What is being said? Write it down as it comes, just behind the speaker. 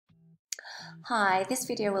Hi, this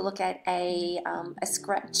video will look at a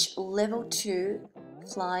Scratch Level 2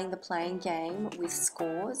 Flying the Plane game with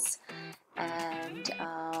scores and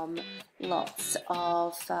lots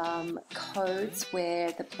of codes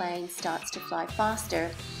where the plane starts to fly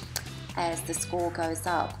faster as the score goes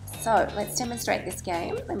up. So let's demonstrate this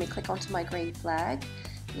game. Let me click onto my green flag.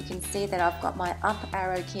 You can see that I've got my up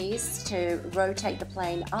arrow keys to rotate the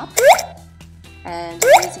plane up, and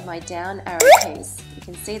using my down arrow keys. You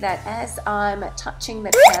can see that as I'm touching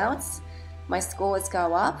the clouds, my scores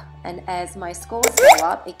go up, and as my scores go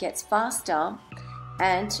up, it gets faster.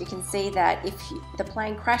 And you can see that if the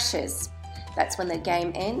plane crashes, that's when the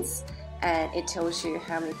game ends, and it tells you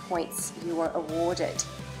how many points you were awarded.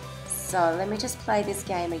 So let me just play this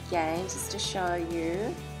game again just to show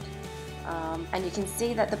you. And you can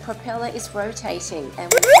see that the propeller is rotating,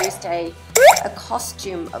 and we've used a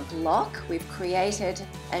costume block. We've created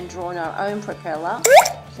and drawn our own propeller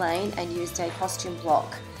plane and used a costume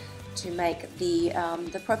block to make the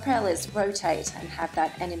propellers rotate and have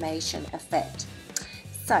that animation effect.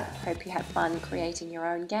 So hope you have fun creating your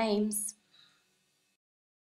own games.